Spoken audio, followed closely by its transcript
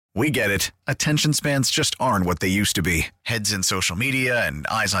We get it. Attention spans just aren't what they used to be. Heads in social media and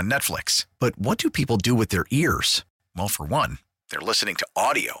eyes on Netflix. But what do people do with their ears? Well, for one, they're listening to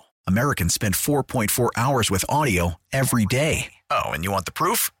audio. Americans spend 4.4 hours with audio every day. Oh, and you want the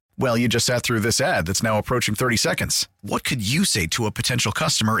proof? Well, you just sat through this ad that's now approaching 30 seconds. What could you say to a potential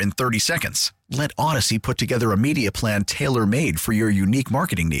customer in 30 seconds? Let Odyssey put together a media plan tailor-made for your unique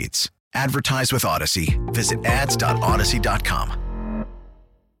marketing needs. Advertise with Odyssey. Visit ads.odyssey.com.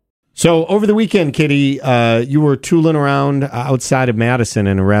 So over the weekend, Kitty, you were tooling around outside of Madison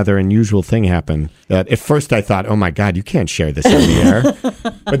and a rather unusual thing happened. At first I thought, oh my God, you can't share this on the air.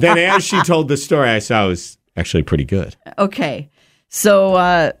 But then as she told the story, I saw it was actually pretty good. Okay.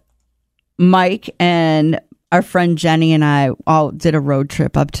 So Mike and our friend Jenny and I all did a road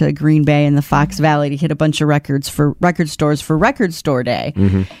trip up to Green Bay in the Fox Valley to hit a bunch of record stores for Record Store Day.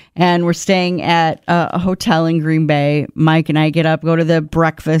 Mm-hmm. And we're staying at a hotel in Green Bay. Mike and I get up, go to the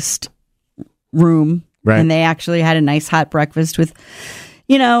breakfast room. Right. And they actually had a nice hot breakfast with,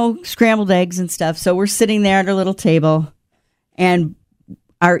 scrambled eggs and stuff. So we're sitting there at our little table and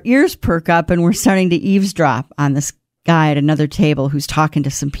our ears perk up and we're starting to eavesdrop on this guy at another table who's talking to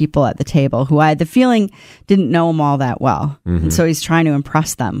some people at the table who I had the feeling didn't know him all that well. Mm-hmm. And so he's trying to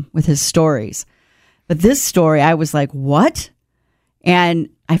impress them with his stories. But this story, I was like, what? And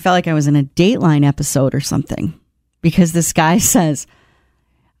I felt like I was in a Dateline episode or something because this guy says,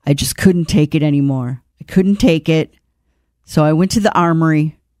 I just couldn't take it anymore. I couldn't take it. So I went to the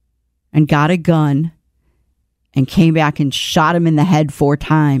armory and got a gun and came back and shot him in the head 4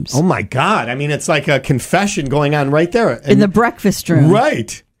 times. Oh, my God. I mean, it's like a confession going on right there. In the breakfast room.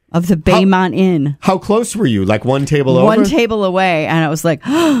 Right. Of the Baymont Inn. How close were you? Like one table over? One table away. And I was like,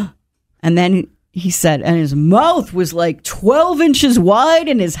 and then he said, and his mouth was like 12 inches wide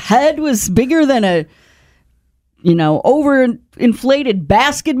and his head was bigger than a, overinflated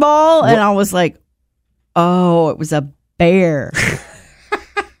basketball. And I was like, oh, it was a bear.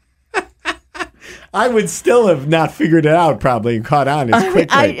 I would still have not figured it out probably and caught on as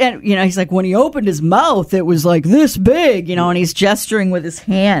quickly. He's like, when he opened his mouth, it was like this big, and he's gesturing with his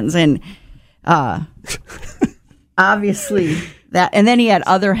hands. And obviously that. And then he had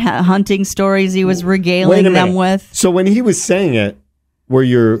other hunting stories he was regaling them with. So when he was saying it, were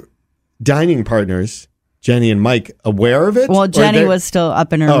your dining partners, Jenny and Mike, aware of it? Well, Jenny was still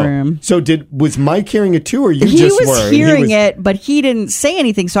up in her room. So was Mike hearing it too, or you he just were? He was hearing it, but he didn't say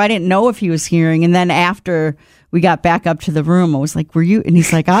anything, so I didn't know if he was hearing. And then after we got back up to the room, I was like, were you? And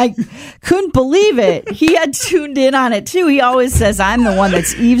he's like, I couldn't believe it. He had tuned in on it too. He always says I'm the one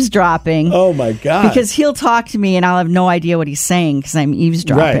that's eavesdropping. Oh, my God. Because he'll talk to me and I'll have no idea what he's saying because I'm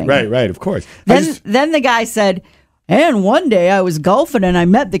eavesdropping. Right, of course. Then the guy said, and one day I was golfing and I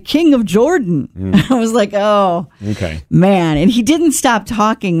met the King of Jordan. I was like, oh, okay, man. And he didn't stop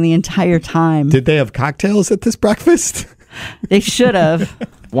talking the entire time. Did they have cocktails at this breakfast? They should have.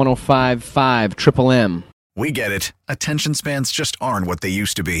 105.5 Triple M. We get it. Attention spans just aren't what they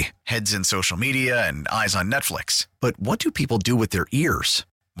used to be. Heads in social media and eyes on Netflix. But what do people do with their ears?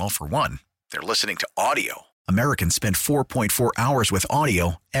 Well, for one, they're listening to audio. Americans spend 4.4 hours with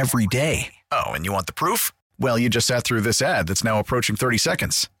audio every day. Oh, and you want the proof? Well, you just sat through this ad that's now approaching 30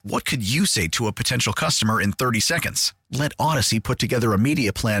 seconds. What could you say to a potential customer in 30 seconds? Let Odyssey put together a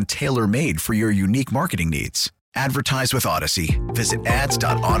media plan tailor-made for your unique marketing needs. Advertise with Odyssey. Visit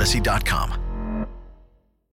ads.odyssey.com.